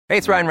Hey,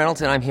 it's Ryan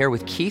Reynolds, and I'm here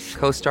with Keith,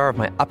 co-star of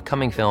my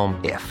upcoming film,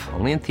 If,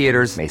 only in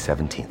theaters May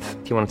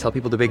 17th. Do you want to tell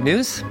people the big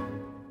news?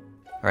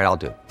 All right, I'll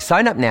do it.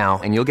 Sign up now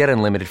and you'll get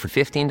unlimited for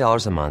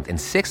 $15 a month and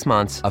 6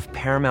 months of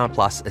Paramount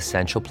Plus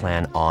Essential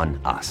Plan on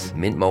us.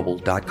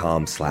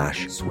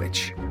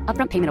 MintMobile.com/switch.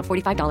 Upfront payment of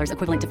 $45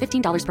 equivalent to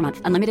 $15 per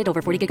month. Unlimited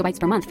over 40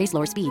 gigabytes per month. Face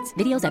lower speeds.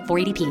 Videos at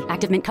 480p.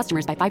 Active Mint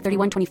customers by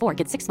 531.24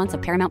 get 6 months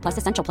of Paramount Plus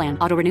Essential Plan.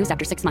 Auto renews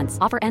after 6 months.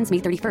 Offer ends May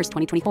 31st,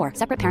 2024.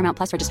 Separate Paramount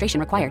Plus registration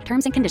required.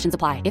 Terms and conditions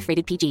apply if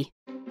rated PG.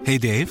 Hey,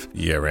 Dave.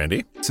 Yeah,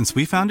 Randy. Since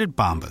we founded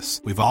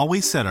Bombas, we've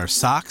always said our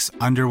socks,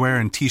 underwear,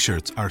 and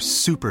T-shirts are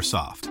super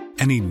soft.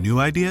 Any new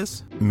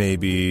ideas?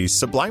 Maybe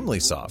sublimely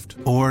soft.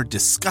 Or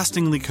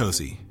disgustingly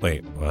cozy.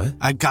 Wait, what?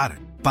 I got it.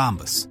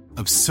 Bombas.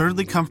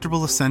 Absurdly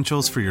comfortable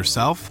essentials for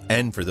yourself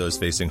And for those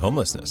facing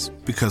homelessness.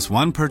 because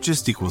one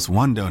purchased equals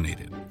one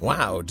donated.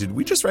 Wow, did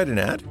we just write an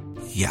ad?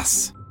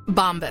 Yes.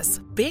 Bombas.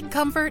 Big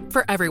comfort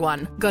for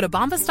everyone. Go to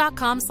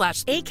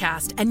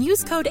bombas.com/ACAST and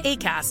use code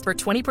ACAST for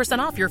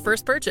 20% off your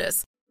first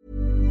purchase.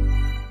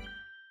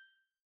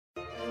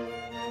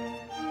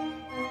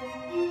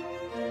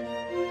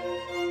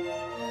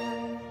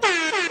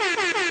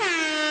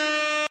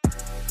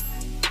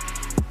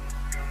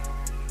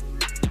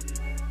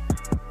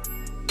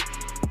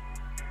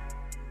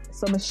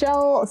 So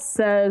Michelle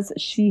says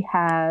she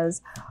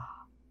has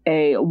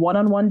a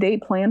one-on-one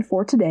date planned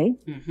for today,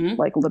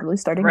 like literally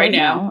starting right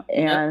now.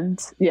 And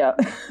yeah,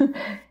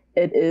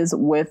 it is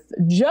with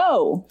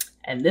Joe.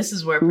 And this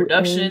is where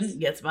production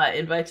gets my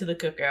invite to the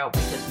cookout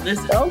because this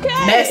is Okay.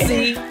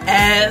 messy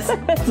as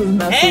This is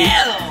messy.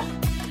 hell.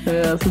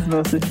 Yeah, this is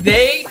messy.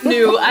 They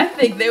knew, I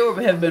think they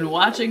have been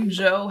watching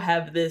Joe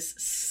have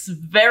this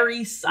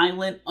very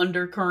silent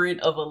undercurrent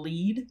of a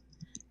lead.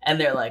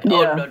 And they're like,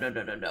 oh,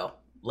 Yeah. no.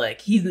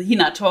 Like, he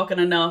not talking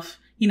enough.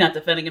 He not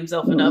defending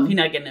himself enough. He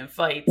not getting in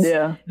fights.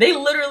 Yeah. They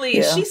literally,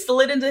 Yeah. she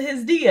slid into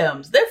his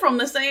DMs. They're from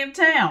the same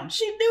town.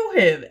 She knew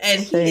him. And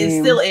he is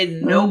Same. still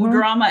in no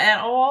drama at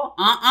all.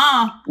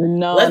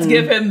 None. Let's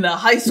give him the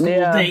high school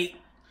date.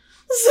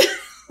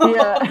 Yeah.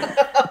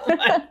 Oh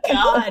my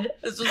God.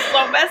 This was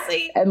so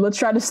messy. And let's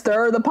try to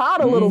stir the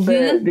pot a little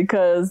bit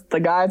because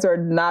the guys are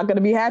not going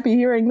to be happy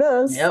hearing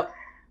this. Yep.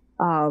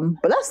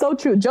 But that's so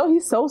true. Joe,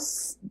 he's so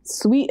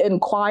sweet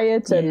and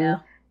quiet, and Yeah.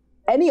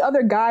 any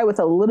other guy with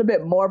a little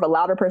bit more of a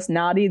louder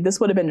personality, this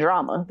would have been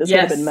drama. This would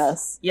have been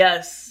mess.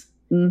 Yes.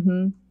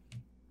 Mm-hmm.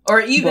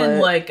 Or even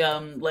But-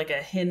 like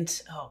a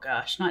hint, oh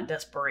gosh, not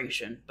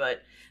desperation,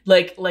 but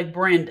like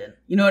Brandon.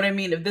 You know what I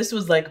mean? If this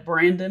was like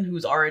Brandon,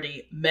 who's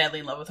already madly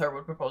in love with her,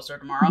 would propose to her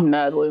tomorrow,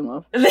 Madly in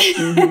love.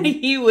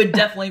 he would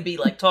definitely be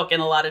like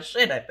talking a lot of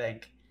shit, I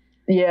think.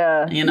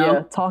 Yeah. You know?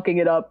 Yeah.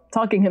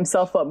 Talking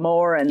himself up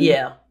more, and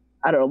Yeah.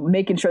 I don't know,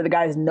 making sure the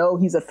guys know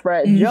he's a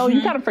threat. Joe,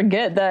 you kind of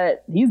forget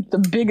that he's the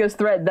biggest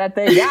threat that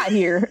they got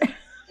here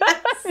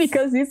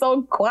because he's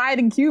so quiet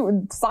and cute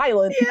and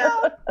silent.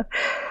 Yeah.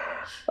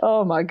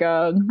 Oh my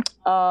God.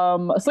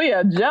 So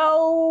yeah,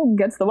 Joe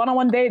gets the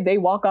one-on-one date. They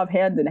walk off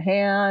hand in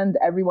hand.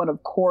 Everyone,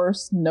 of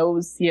course,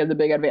 knows he has a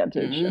big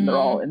advantage, and they're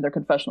all in their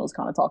confessionals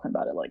kind of talking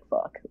about it like,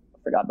 fuck, I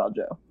forgot about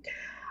Joe.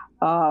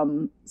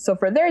 So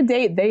for their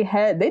date, they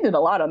did a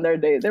lot on their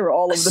date. They were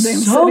all over the damn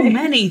So city.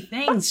 many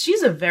things.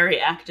 She's a very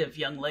active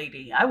young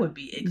lady. I would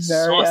be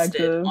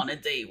exhausted active. on a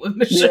date with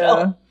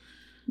Michelle.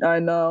 Yeah, I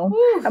know.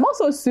 Whew. I'm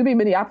also assuming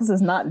Minneapolis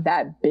is not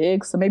that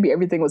big, so maybe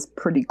everything was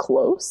pretty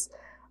close.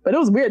 But it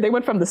was weird. They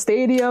went from the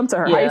stadium to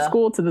her high Yeah.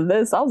 school to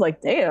this. I was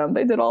like, damn,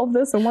 they did all of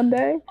this in one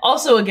day.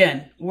 Also,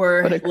 again,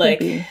 we're But it could like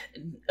be.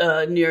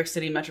 New York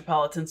City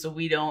metropolitan, so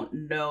we don't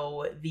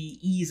know the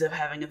ease of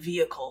having a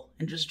vehicle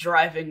and just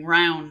driving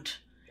around.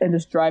 And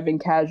just driving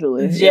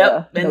casually. Yep,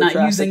 Yeah, and no not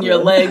using traffic your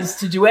road. legs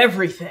to do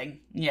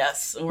everything.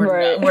 Yes,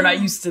 Right. we're not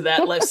used to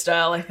that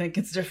lifestyle. I think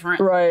it's different.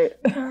 Right.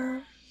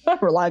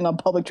 Relying on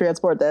public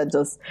transport that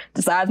just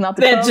decides not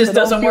to That come. just They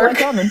don't doesn't feel work. like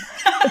coming.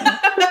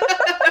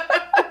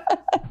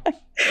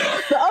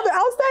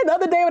 I was saying the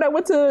other day when I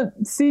went to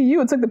see you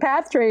and took the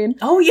PATH train.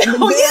 Oh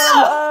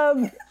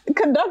yeah,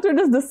 Conductor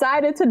just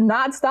decided to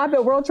not stop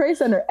at World Trade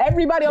Center.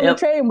 Everybody on Yep. the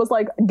train was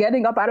like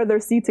getting up out of their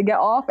seat to get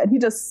off, and he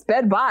just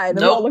sped by. And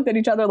then we all looked at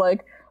each other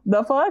like,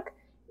 the fuck?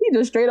 He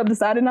just straight up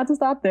decided not to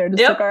stop there.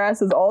 Just Yep. took our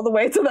asses all the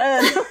way to the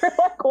end. We're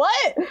like,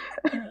 what?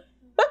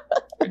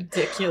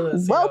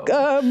 ridiculous.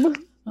 Welcome.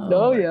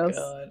 Oh, my yes.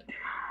 God.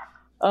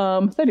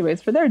 So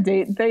anyways, for their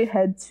date, they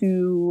head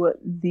to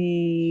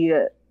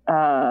the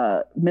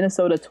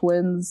Minnesota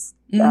Twins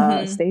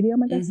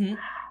stadium, I guess.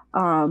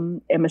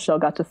 And Michelle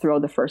got to throw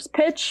the first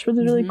pitch, which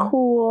is really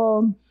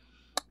cool.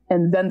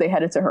 And then they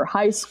headed to her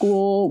high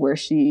school where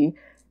she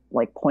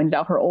like pointed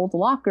out her old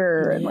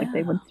locker and like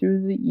they went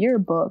through the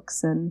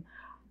yearbooks and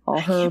all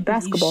her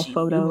basketball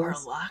photos. Knew her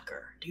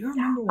locker. Do you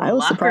remember what I was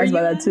locker surprised by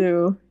you that had?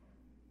 too.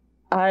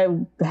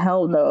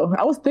 Hell no.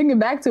 I was thinking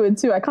back to it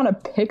too. I kind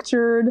of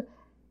pictured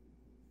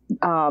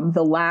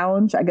the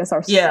lounge. I guess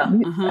I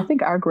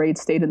think our grade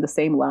stayed in the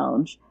same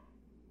lounge.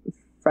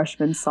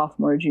 Freshman,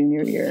 sophomore,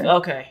 junior year.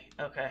 Okay.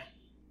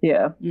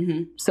 Yeah.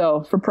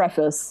 So for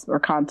preface or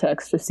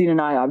context, Justine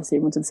and I obviously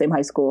went to the same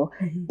high school.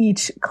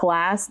 Each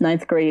class,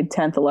 9th grade,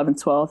 10th,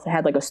 11th, 12th,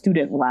 had like a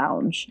student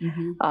lounge,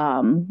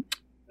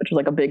 which was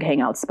like a big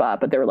hangout spot,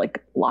 but there were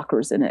like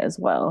lockers in it as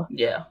well.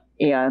 Yeah.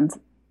 And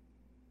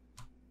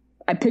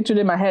I pictured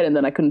it in my head, and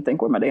then I couldn't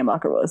think where my damn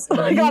locker was.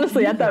 Like,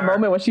 honestly, at that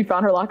moment when she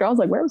found her locker, I was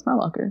like, where was my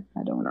locker?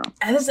 I don't know.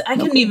 I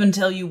couldn't even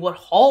tell you what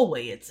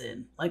hallway it's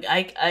in. Like,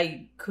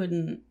 I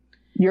couldn't.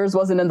 Yours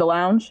wasn't in the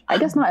lounge? I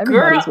guess not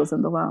everybody's was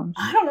in the lounge.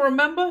 I don't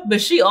remember.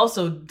 But she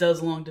also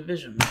does long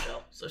division,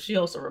 Michelle. So she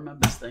also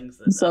remembers things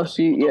that so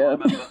she,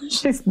 don't remember.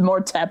 She's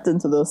more tapped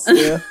into this.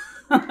 Yeah.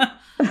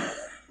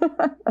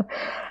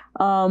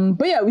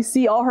 But yeah, we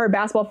see all her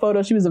basketball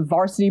photos. She was a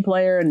varsity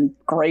player in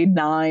grade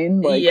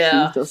 9. Like,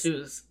 she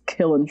was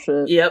killing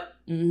shit. Yep.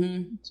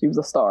 She was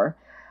a star.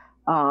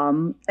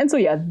 And so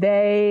yeah,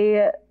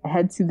 they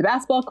head to the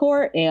basketball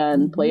court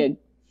and play a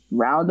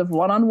round of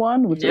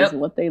one-on-one, which is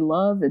what they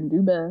love and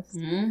do best.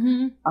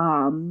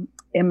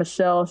 And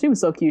Michelle, she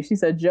was so cute. She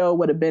said Joe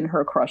would have been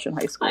her crush in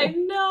high school. I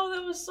know,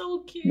 that was so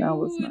cute. That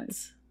was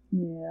nice.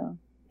 Yeah.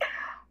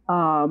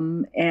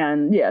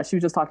 And yeah, she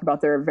was just talking about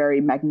their very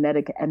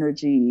magnetic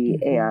energy,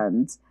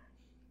 and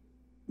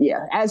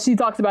yeah, as she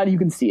talks about it, you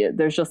can see it.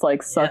 There's just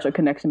like such a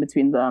connection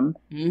between them.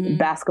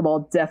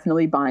 Basketball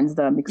definitely binds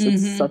them because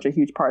it's such a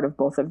huge part of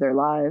both of their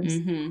lives.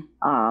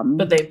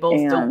 But they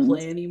both don't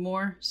play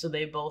anymore, so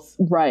they both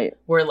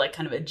were like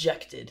kind of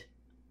ejected,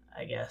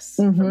 I guess,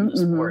 from the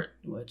sport.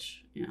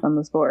 From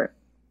the sport.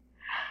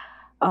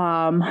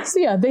 So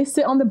yeah, they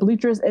sit on the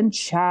bleachers and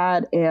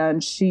chat,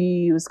 and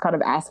she was kind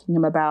of asking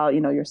him about,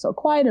 you're so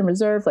quiet and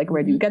reserved. Like,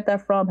 where do you get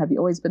that from? Have you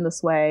always been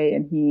this way?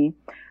 And he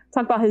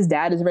talked about his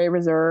dad is very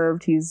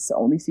reserved. He's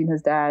only seen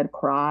his dad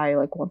cry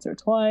like once or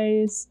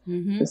twice.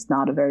 Just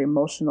not a very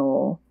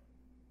emotional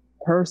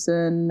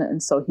person.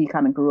 And so he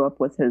kind of grew up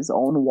with his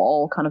own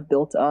wall kind of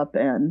built up.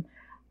 And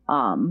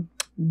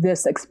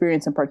this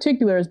experience in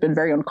particular has been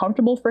very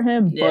uncomfortable for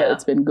him, but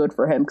it's been good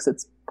for him because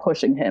it's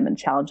pushing him and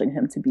challenging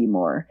him to be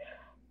more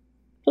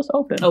just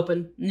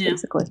open,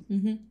 basically.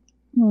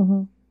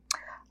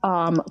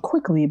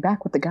 Quickly,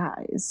 back with the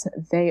guys.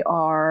 They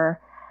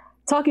are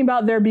talking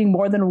about there being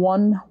more than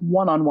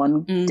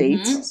one-on-one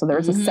date. So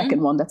there's a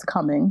second one that's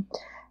coming.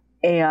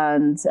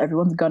 And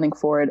everyone's gunning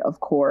for it, of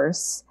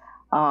course.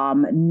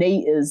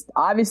 Nate is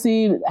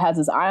obviously has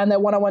his eye on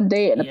that one-on-one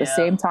date. And at the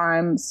same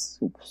time,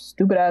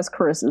 stupid-ass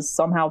Chris is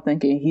somehow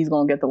thinking he's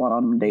going to get the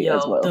one-on-one date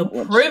as well.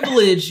 The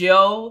privilege,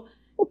 yo.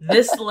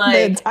 This,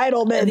 like... the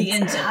entitlement. The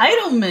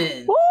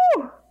entitlement.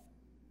 Woo!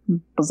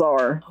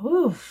 Bizarre.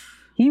 Oof.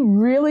 He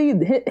really...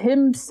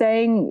 Him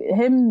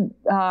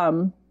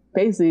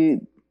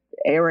basically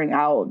airing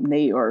out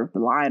Nate or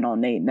relying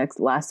on Nate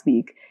last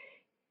week,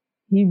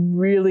 he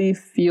really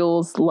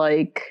feels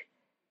like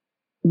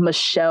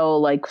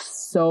Michelle like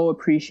so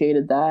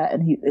appreciated that,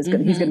 and he's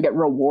gonna get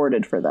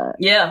rewarded for that.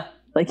 Yeah.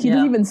 Like he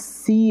didn't even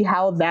see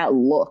how that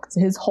looked.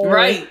 His whole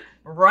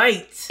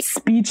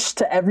speech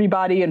to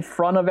everybody in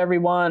front of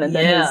everyone, and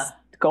then his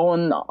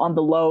going on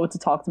the low to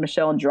talk to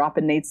Michelle and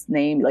dropping Nate's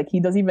name. Like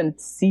he doesn't even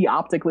see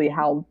optically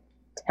how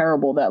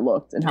terrible that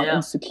looked and how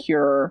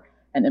insecure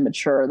and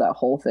immature that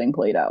whole thing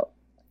played out.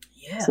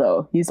 Yeah.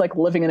 So he's like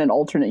living in an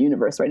alternate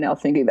universe right now,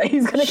 thinking that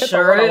he's gonna get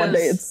the one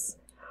day. It's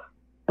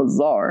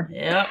bizarre.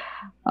 Yeah.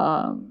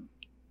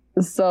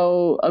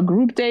 So a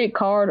group date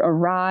card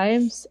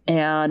arrives,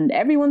 and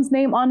everyone's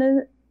name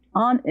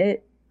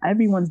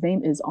everyone's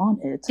name is on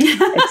it,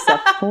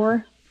 except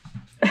for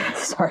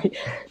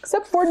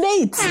except for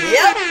Nate.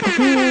 Yep.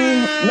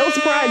 No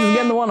surprise, he's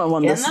getting the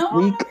one-on-one this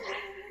week.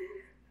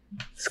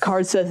 This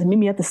card says, meet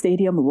me at the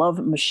stadium, love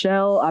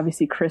Michelle.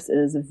 Obviously, Chris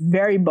is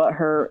very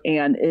butthurt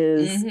and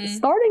is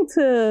starting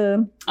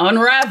to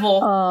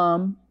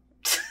unravel.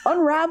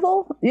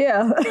 Unravel?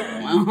 Yeah.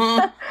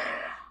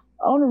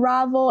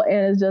 Unravel,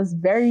 and is just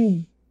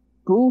very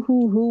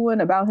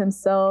boo-hoo-hooing about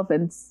himself,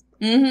 and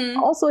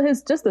also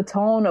just the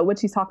tone at which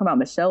he's talking about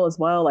Michelle as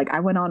well. Like, I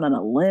went on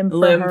a limb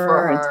for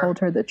her and told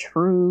her the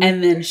truth.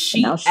 And then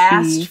she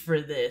asked for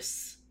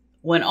this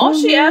when all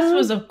she asked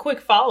was a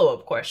quick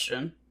follow-up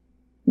question.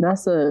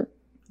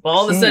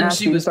 All of a sudden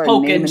she was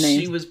poking,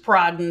 she was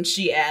prodding,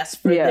 she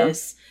asked for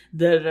this.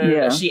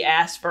 She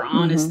asked for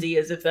honesty,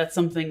 as if that's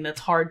something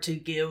that's hard to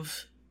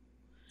give.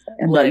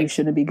 And that you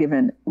shouldn't be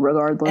given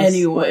regardless.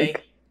 Anyway,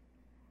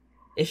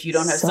 if you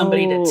don't have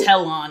somebody to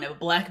tell on, a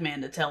black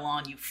man to tell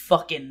on, you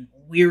fucking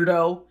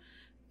weirdo.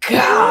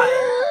 God.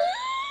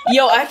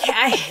 Yo, I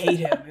hate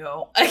him,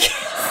 yo. I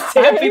can't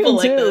stand people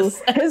like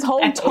this. His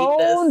whole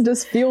tone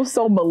just feels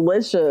so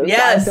malicious.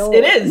 Yes, I don't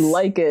it is.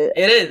 like it.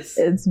 It is.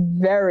 It's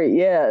very,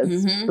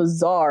 it's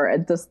bizarre.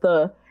 And just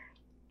the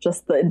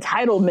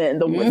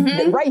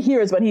entitlement. Right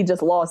here is when he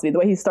just lost me. The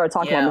way he started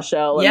talking about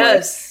Michelle.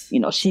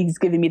 And she's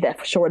giving me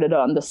that shorted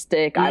on the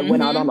stick. I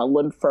went out on a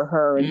limb for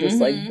her, and just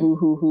like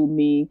boo-hoo-hoo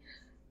me.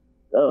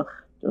 Ugh,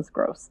 just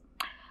gross.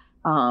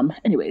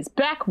 Anyways,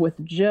 back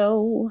with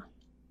Joe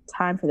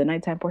time for the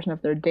nighttime portion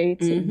of their date.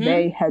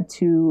 They head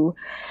to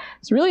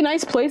this really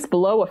nice place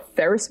below a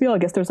Ferris wheel. I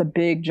guess there's a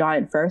big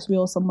giant Ferris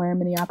wheel somewhere in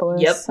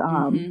Minneapolis. Yep.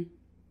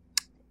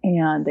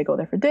 And they go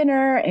there for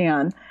dinner,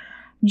 and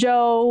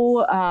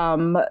Joe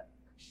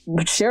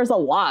shares a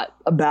lot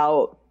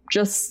about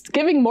just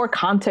giving more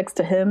context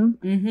to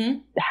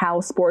him,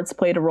 how sports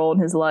played a role in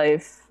his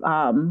life,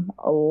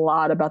 a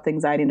lot about the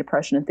anxiety and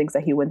depression and things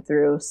that he went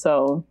through.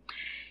 So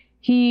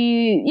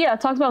he,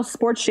 talks about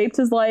sports shaped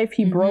his life.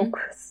 He broke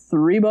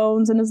 3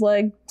 bones in his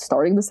leg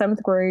starting the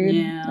 7th grade.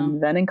 Yeah.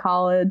 And then in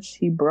college,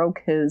 he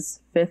broke his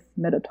 5th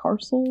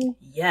metatarsal.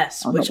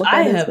 Yes, which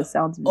I have. It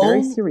sounds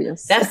very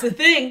serious. That's the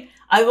thing.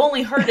 I've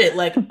only heard it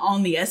like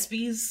on the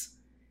ESPYs,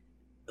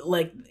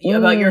 like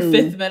about your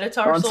 5th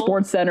metatarsal. Or on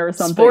Sports Center or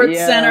something. Sports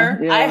Center.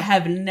 Yeah. I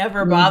have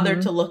never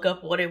bothered to look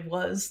up what it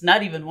was.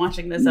 Not even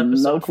watching this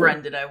episode,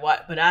 friend, did I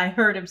watch. But I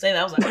heard him say that.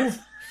 I was like, oof,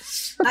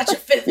 not your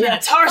 5th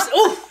metatarsal.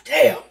 Oof,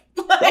 damn.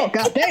 Like, oh,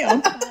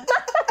 goddamn.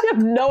 You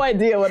have no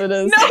idea what it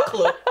is. No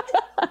clue.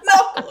 No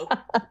clue.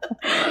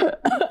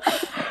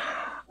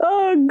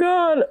 Oh,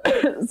 God.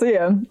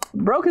 So,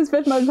 broke his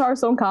 5th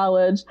metatarsal in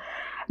college.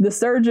 The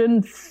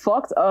surgeon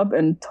fucked up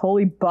and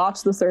totally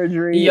botched the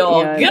surgery.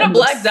 Yo, get a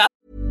black doctor.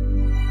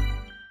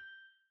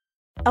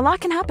 A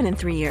lot can happen in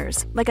 3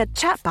 years. Like a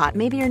chatbot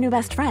may be your new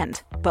best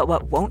friend. But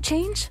what won't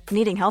change?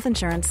 Needing health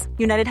insurance.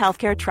 United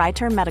Healthcare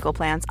Tri-Term Medical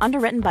Plans,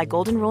 underwritten by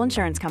Golden Rule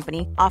Insurance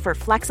Company, offer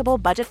flexible,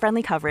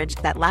 budget-friendly coverage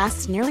that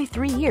lasts nearly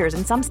 3 years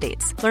in some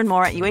states. Learn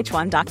more at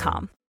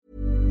uh1.com.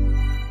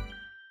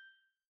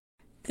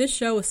 This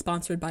show is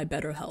sponsored by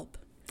BetterHelp.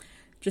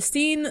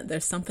 Justine,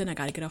 there's something I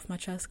gotta get off my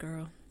chest,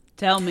 girl.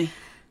 Tell me.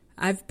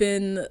 I've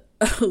been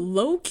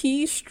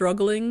low-key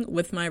struggling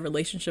with my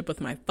relationship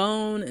with my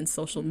phone and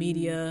social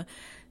media.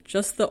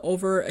 Just the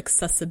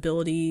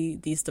over-accessibility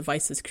these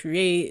devices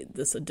create,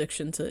 this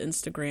addiction to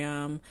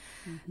Instagram,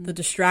 the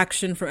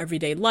distraction from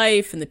everyday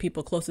life and the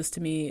people closest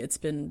to me, it's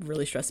been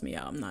really stressing me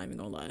out. I'm not even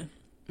gonna lie.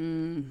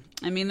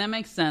 I mean, that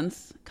makes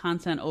sense.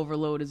 Content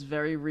overload is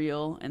very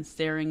real, and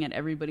staring at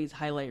everybody's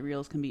highlight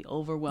reels can be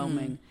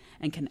overwhelming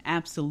and can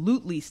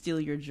absolutely steal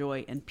your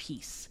joy and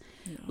peace.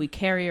 Yeah. We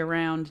carry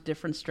around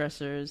different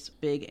stressors,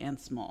 big and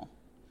small.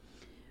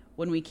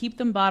 When we keep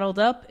them bottled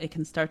up, it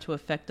can start to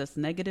affect us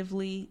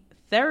negatively.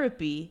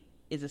 Therapy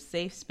is a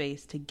safe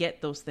space to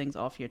get those things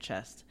off your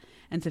chest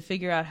and to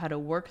figure out how to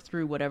work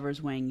through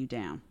whatever's weighing you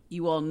down.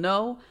 You all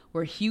know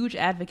we're huge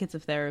advocates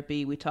of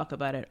therapy. We talk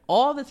about it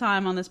all the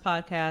time on this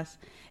podcast.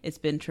 It's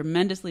been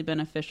tremendously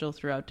beneficial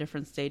throughout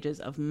different stages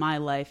of my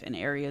life and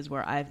areas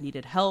where I've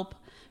needed help,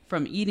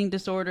 from eating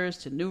disorders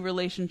to new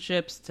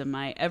relationships to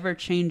my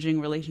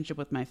ever-changing relationship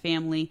with my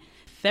family.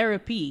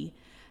 Therapy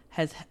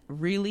has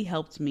really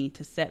helped me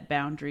to set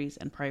boundaries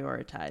and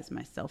prioritize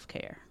my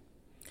self-care.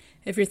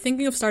 If you're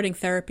thinking of starting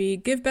therapy,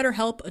 give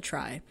BetterHelp a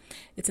try.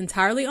 It's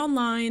entirely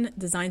online,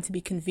 designed to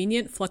be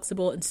convenient,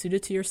 flexible, and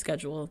suited to your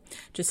schedule.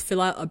 Just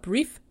fill out a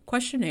brief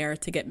questionnaire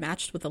to get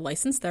matched with a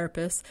licensed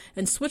therapist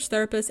and switch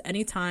therapists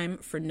anytime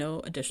for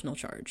no additional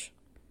charge.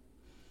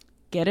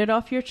 Get it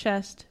off your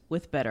chest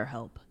with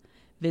BetterHelp.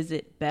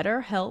 Visit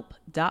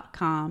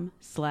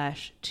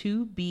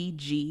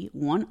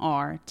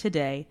betterhelp.com/2BG1R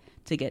today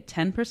to get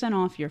 10%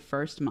 off your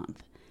first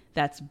month.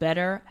 That's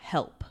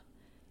BetterHelp.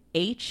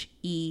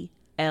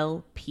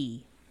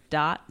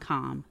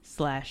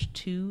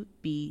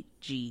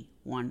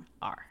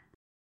 HELP.com/2BG1R.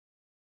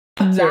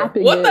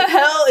 What the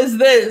hell is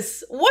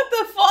this? What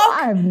the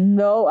fuck? I have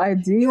no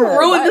idea. You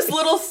ruined this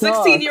little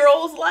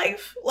 16-year-old's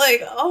life.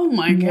 Like, oh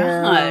my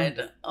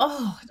God.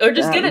 Oh, or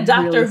just get a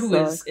doctor who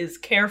is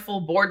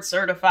careful, board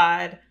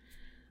certified.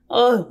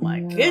 Oh my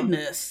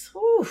goodness.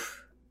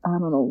 Oof. I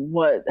don't know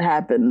what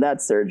happened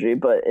that surgery,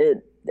 but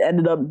it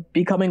ended up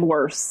becoming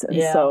worse.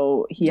 And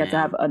so he had to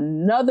have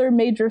another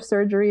major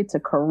surgery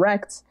to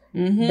correct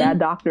that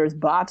doctor's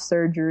botched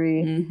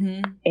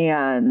surgery.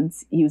 And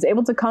he was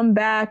able to come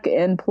back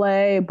and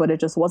play, but it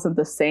just wasn't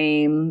the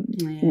same.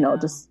 You know,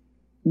 just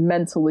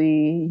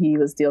mentally, he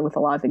was dealing with a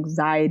lot of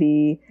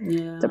anxiety,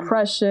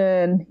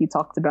 depression. He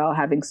talked about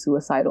having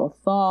suicidal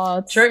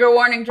thoughts. Trigger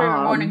warning,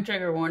 trigger warning,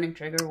 trigger warning,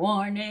 trigger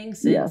warning.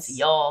 Since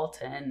y'all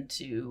tend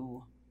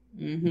to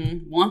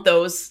want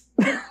those.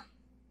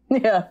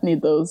 Yeah,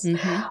 need those.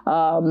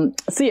 So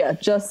yeah,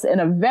 just in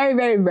a very,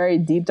 very, very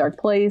deep, dark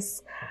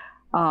place.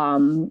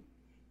 And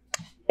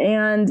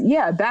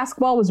yeah,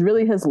 basketball was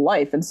really his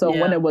life. And so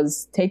when it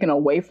was taken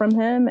away from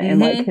him and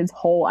like his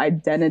whole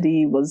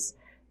identity was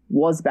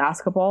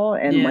basketball,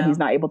 and when he's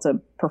not able to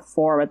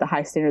perform at the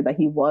high standard that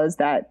he was,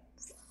 that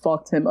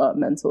fucked him up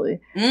mentally.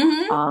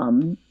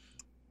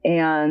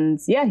 And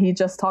yeah, he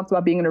just talked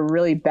about being in a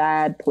really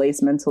bad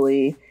place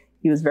mentally.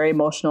 He was very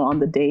emotional on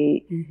the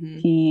date.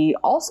 He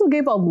also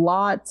gave a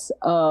lot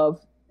of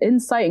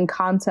insight and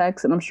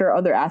context, and I'm sure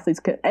other athletes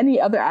could,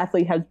 any other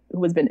athlete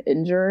who has been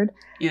injured,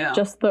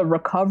 just the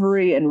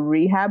recovery and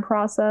rehab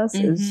process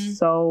is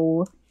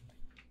so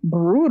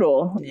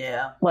brutal.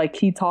 Like,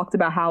 he talked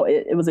about how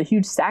it was a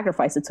huge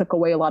sacrifice. It took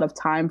away a lot of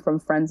time from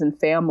friends and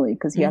family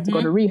because he had to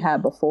go to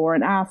rehab before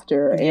and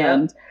after.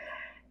 And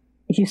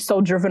he's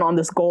so driven on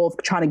this goal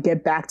of trying to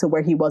get back to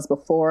where he was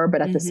before,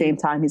 but at the same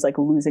time, he's like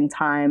losing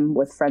time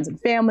with friends and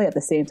family. At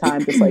the same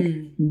time, just like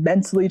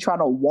mentally trying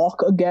to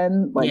walk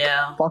again, like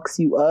fucks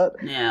you up.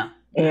 Yeah.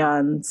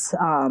 And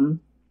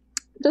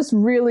just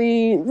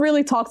really,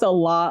 really talked a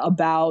lot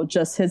about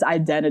just his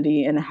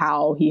identity and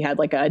how he had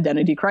like an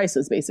identity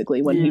crisis,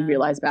 basically, when he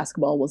realized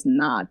basketball was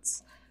not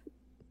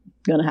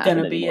gonna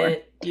happen anymore.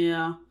 It.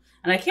 Yeah.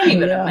 And I can't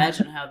even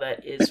imagine how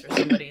that is for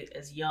somebody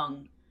as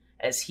young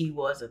as he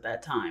was at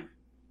that time.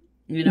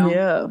 You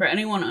know, for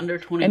anyone under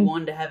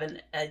 21 to have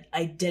an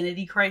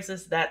identity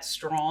crisis that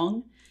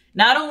strong,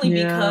 not only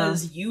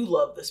because you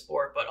love the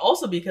sport, but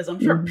also because I'm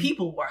sure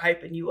people were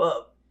hyping you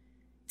up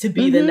to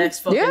be the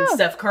next fucking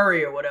Steph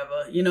Curry or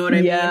whatever. You know what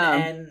I mean?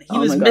 And he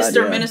was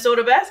Mr.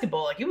 Minnesota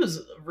basketball. Like, he was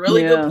a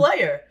really good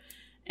player.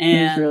 And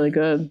he was really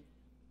good.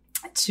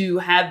 To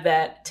have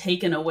that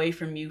taken away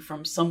from you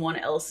from someone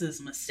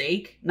else's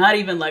mistake, not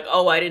even like,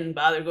 oh, I didn't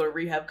bother to go to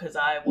rehab because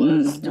I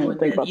was doing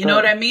it. You know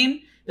what I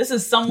mean? This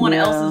is someone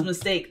else's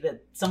mistake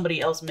that somebody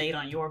else made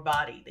on your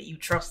body that you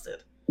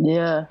trusted.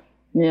 Yeah.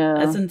 Yeah.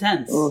 That's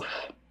intense. Oof.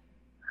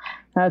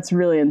 That's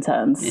really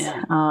intense.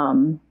 Yeah.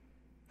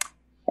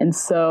 And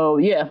so,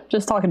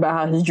 just talking about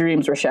how his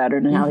dreams were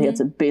shattered and how he had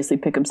to basically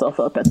pick himself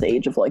up at the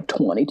age of like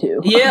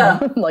 22.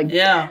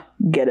 Yeah.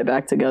 Get it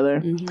back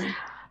together.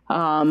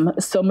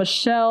 So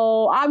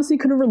Michelle obviously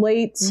couldn't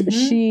relate.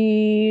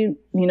 She,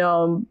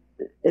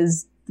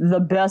 is the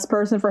best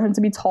person for him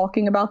to be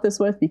talking about this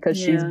with because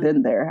she's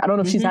been there. I don't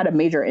know if she's had a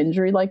major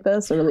injury like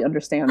this or really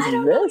understands I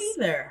don't know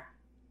either.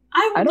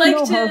 I would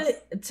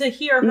like to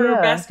hear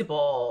her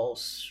basketball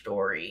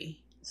story.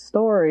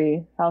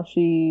 How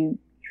she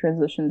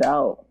transitioned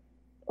out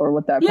or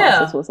what that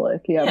process was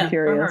like. I'm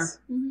curious.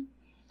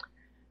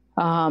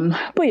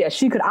 But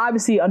she could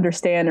obviously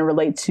understand and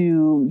relate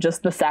to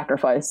just the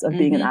sacrifice of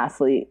being an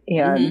athlete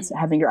and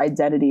having your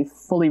identity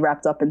fully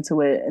wrapped up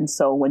into it. And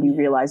so when you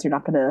realize you're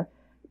not going to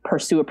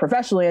pursue it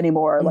professionally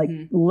anymore, like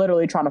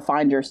literally trying to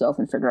find yourself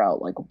and figure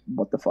out like,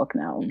 what the fuck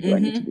now do I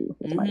need to do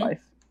with my life?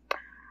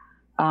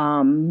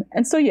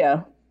 And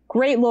so,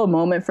 great little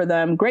moment for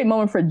them. Great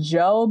moment for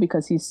Joe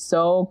because he's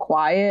so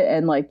quiet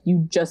and like,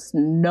 you just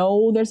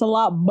know there's a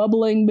lot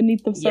bubbling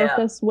beneath the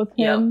surface with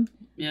him.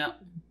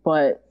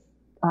 But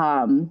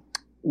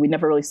we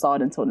never really saw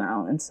it until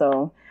now. And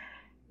so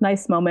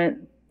nice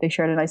moment. They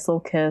shared a nice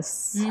little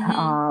kiss.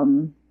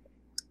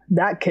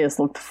 That kiss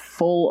looked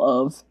full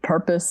of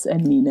purpose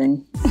and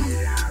meaning.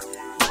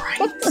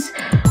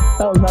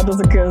 That was not just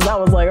a kiss. That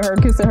was like her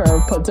kissing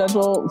her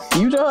potential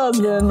future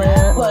husband,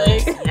 man.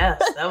 Like, yes,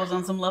 that was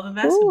on some love and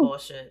basketball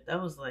shit. That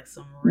was like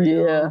some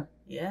real. Wow.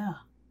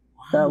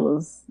 That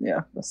was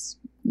that's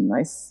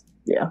nice.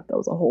 Yeah, that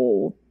was a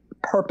whole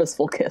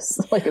purposeful kiss.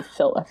 Like I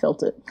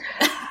felt it.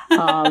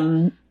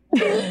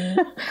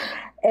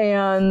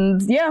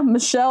 And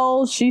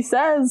Michelle, she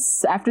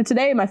says, after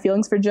today, my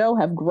feelings for Joe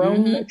have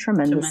grown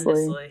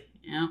tremendously.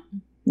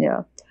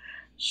 Yeah.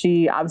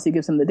 She obviously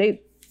gives him the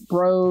date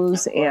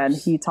bros, and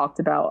he talked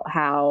about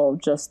how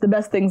just the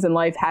best things in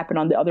life happen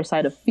on the other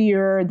side of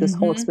fear. This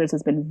whole experience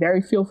has been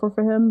very fearful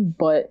for him,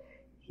 but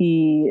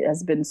he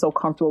has been so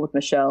comfortable with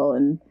Michelle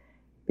and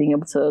being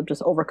able to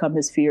just overcome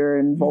his fear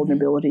and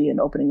vulnerability and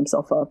opening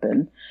himself up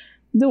and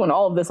doing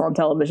all of this on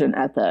television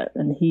at that.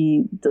 And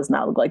he does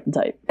not look like the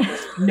type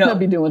to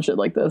be doing shit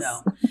like this.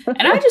 No.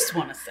 And I just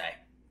want to say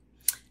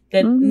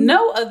that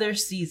no other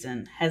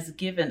season has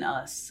given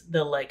us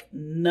the like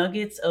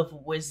nuggets of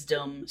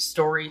wisdom,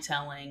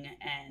 storytelling,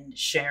 and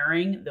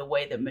sharing the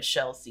way that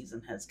Michelle's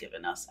season has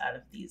given us out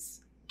of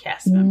these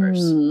cast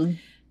members.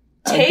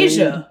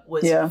 Tasia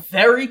was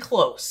very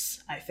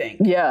close, I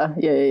think. Yeah.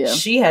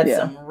 She had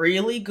some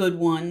really good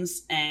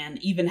ones,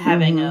 and even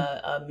having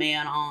a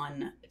man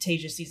on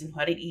Tasia's season who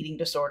had an eating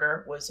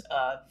disorder was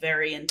a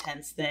very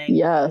intense thing.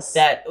 Yes.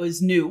 That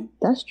was new.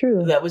 That's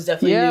true. That was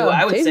definitely new.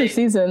 I would say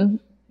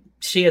season.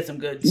 She had some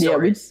good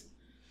stories.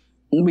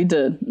 We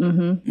did.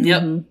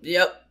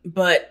 Yep.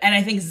 But, and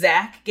I think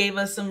Zach gave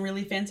us some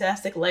really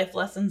fantastic life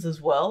lessons as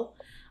well.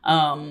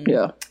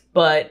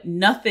 But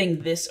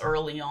nothing this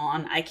early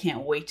on. I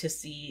can't wait to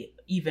see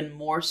even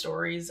more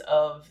stories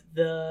of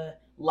the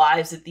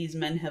lives that these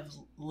men have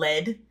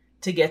led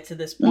to get to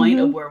this point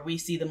of where we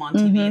see them on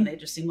TV and they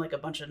just seem like a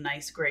bunch of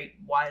nice, great,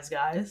 wise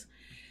guys.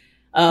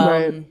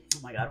 Oh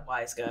my God,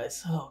 wise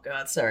guys. Oh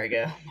God, sorry,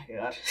 guy. Oh my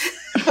God.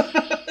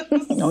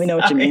 No, we know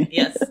what you mean.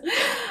 Yes.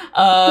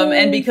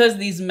 And because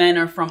these men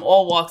are from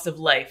all walks of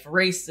life,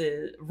 race,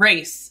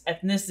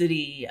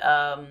 ethnicity,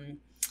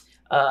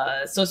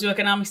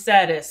 socioeconomic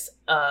status,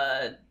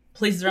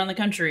 places around the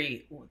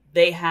country,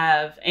 they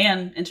have,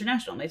 and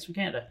international, mates from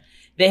Canada,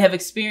 they have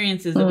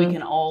experiences that we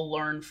can all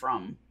learn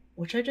from,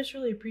 which I just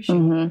really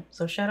appreciate.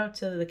 So shout out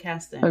to the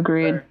casting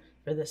for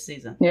this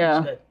season.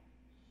 Yeah.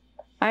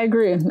 I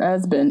agree. It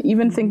has been.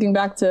 Even thinking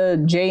back to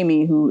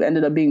Jamie, who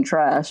ended up being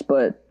trash,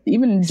 but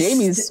even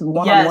Jamie's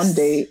one-on-one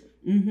date,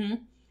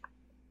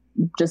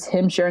 just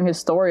him sharing his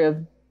story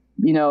of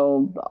you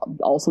know,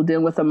 also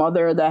dealing with a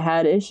mother that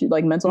had issues,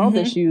 like mental health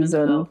issues.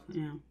 That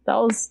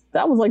was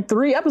like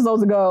 3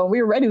 episodes ago.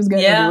 We were ready. It was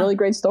getting really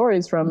great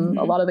stories from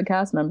a lot of the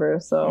cast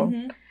members. So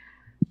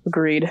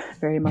agreed.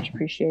 Very much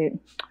appreciate.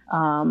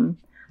 So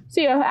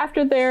yeah,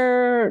 after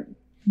their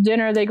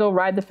dinner, they go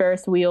ride the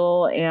Ferris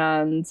wheel,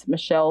 and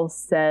Michelle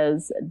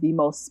says the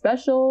most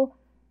special,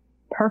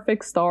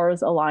 perfect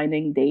stars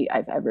aligning date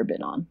I've ever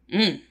been on.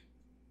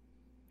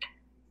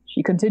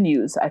 She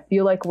continues, I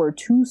feel like we're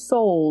two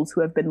souls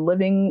who have been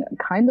living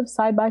kind of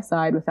side by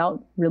side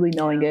without really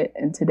knowing it,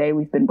 and today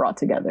we've been brought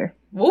together.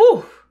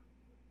 Ooh,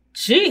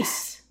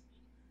 jeez.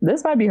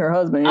 This might be her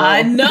husband.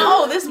 I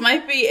know, this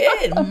might be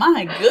it.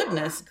 My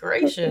goodness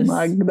gracious.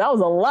 That was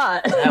a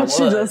lot. That was.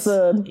 She just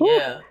said.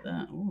 Yeah.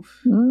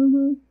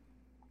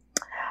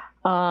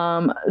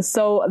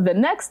 So the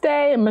next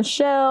day,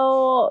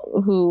 Michelle,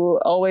 who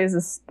always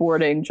is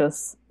sporting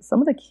just some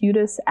of the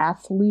cutest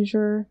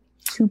athleisure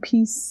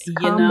two-piece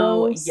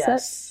combo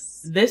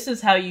sets. This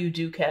is how you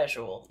do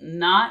casual,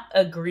 not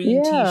a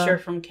green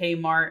t-shirt from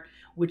Kmart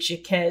with your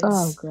kids.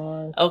 Oh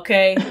god.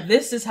 Okay,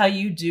 this is how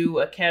you do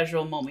a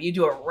casual moment. You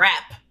do a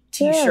wrap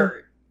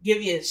t-shirt,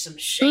 give you some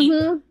shape,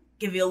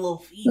 give you a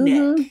little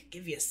V-neck,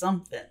 give you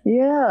something.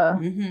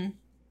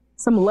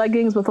 Some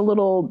leggings with a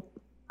little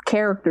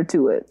character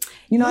to it.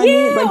 You know what I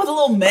mean? Like with a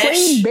little mesh.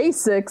 Plain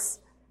basics.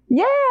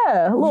 Yeah,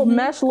 a little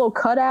mesh, a little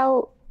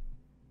cutout.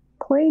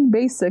 Plain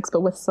basics,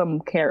 but with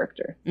some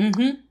character.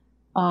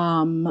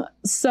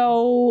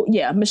 So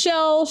yeah,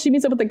 Michelle, she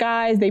meets up with the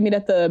guys. They meet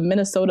at the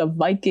Minnesota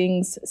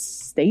Vikings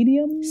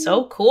stadium.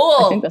 So cool.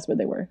 I think that's where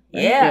they were.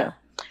 Right? Yeah.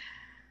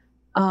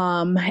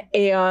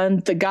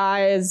 And the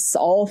guys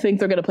all think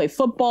they're gonna play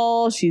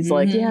football. She's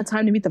like, yeah,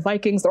 time to meet the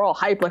Vikings. They're all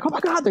hyped, like, oh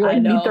my god, they're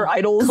gonna meet their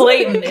idols.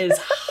 Clayton is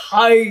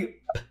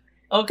hype.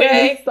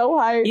 Okay. He's so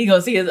hype. He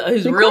goes see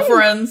his real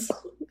friends.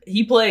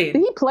 He played.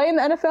 Did he play in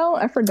the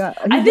NFL? I forgot.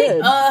 I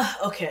think.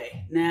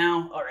 Okay.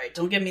 Now, all right.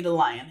 Don't get me the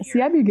lion here.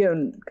 See, I'd be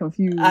getting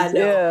confused. I know.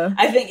 Yeah.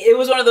 I think it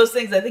was one of those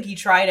things. I think he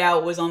tried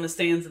out, was on the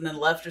stands, and then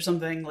left or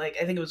something. Like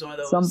I think it was one of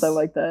those something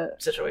like that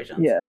situations.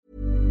 Yeah.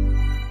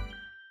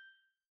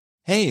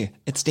 Hey,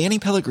 it's Danny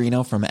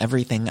Pellegrino from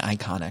Everything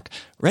Iconic.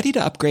 Ready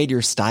to upgrade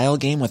your style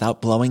game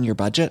without blowing your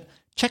budget?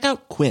 Check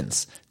out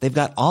Quince. They've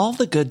got all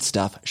the good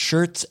stuff: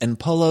 shirts and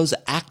polos,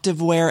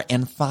 activewear,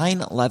 and fine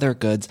leather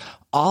goods,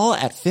 all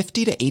at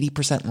 50 to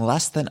 80%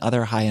 less than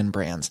other high-end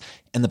brands.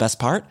 And the best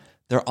part?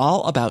 They're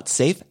all about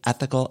safe,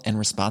 ethical, and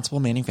responsible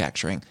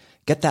manufacturing.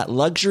 Get that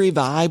luxury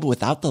vibe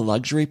without the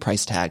luxury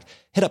price tag.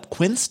 Hit up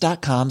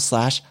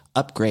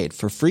quince.com/upgrade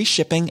for free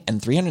shipping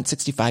and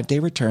 365-day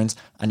returns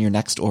on your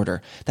next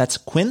order. That's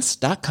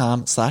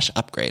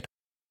quince.com/upgrade.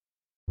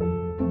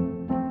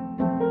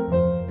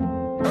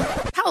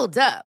 Hold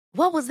up.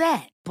 What was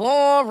that?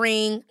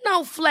 Boring.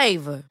 No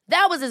flavor.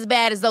 That was as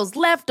bad as those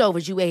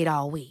leftovers you ate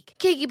all week.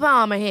 Keke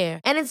Palmer here,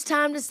 and it's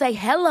time to say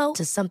hello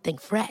to something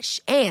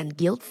fresh and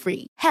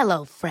guilt-free.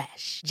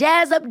 HelloFresh.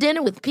 Jazz up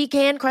dinner with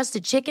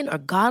pecan-crusted chicken or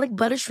garlic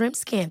butter shrimp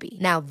scampi.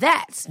 Now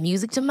that's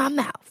music to my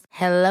mouth.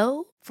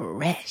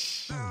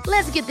 HelloFresh.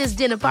 Let's get this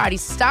dinner party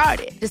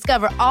started.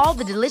 Discover all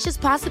the delicious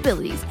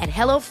possibilities at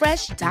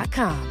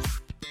HelloFresh.com.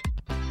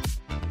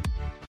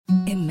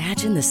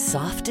 Imagine the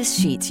softest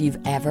sheets you've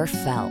ever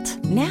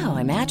felt. Now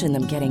imagine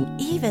them getting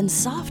even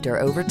softer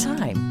over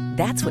time.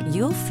 That's what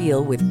you'll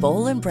feel with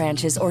Boll &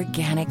 Branch's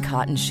organic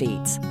cotton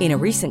sheets. In a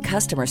recent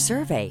customer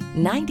survey,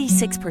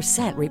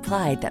 96%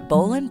 replied that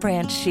Boll &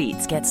 Branch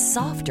sheets get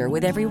softer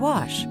with every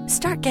wash.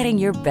 Start getting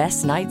your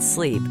best night's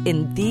sleep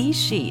in these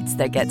sheets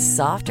that get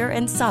softer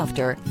and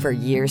softer for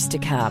years to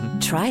come.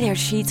 Try their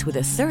sheets with a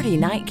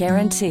 30-night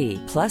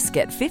guarantee. Plus,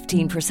 get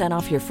 15%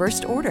 off your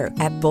first order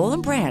at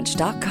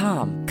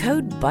bollandbranch.com.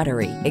 Code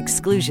BUTTERY.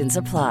 Exclusions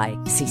apply.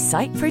 See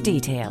site for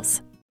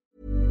details.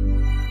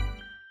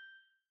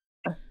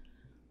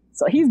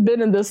 So he's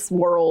been in this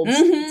world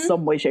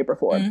some way, shape, or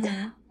form.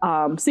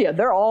 So yeah,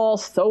 they're all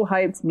so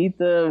hyped to meet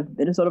the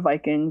Minnesota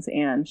Vikings,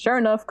 and sure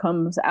enough,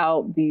 comes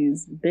out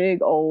these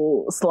big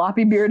old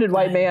sloppy bearded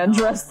white man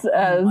dressed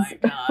as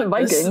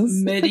Vikings.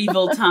 This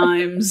medieval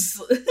times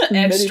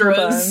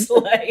extras.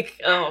 Like,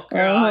 oh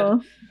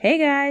god. Hey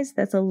guys,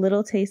 that's a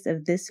little taste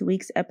of this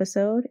week's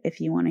episode.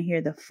 If you want to hear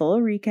the full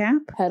recap,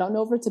 head on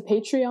over to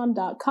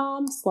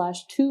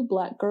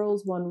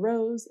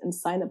patreon.com/2blackgirls1rose and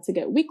sign up to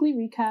get weekly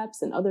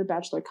recaps and other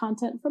Bachelor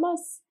content from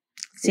us.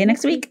 See you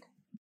next week.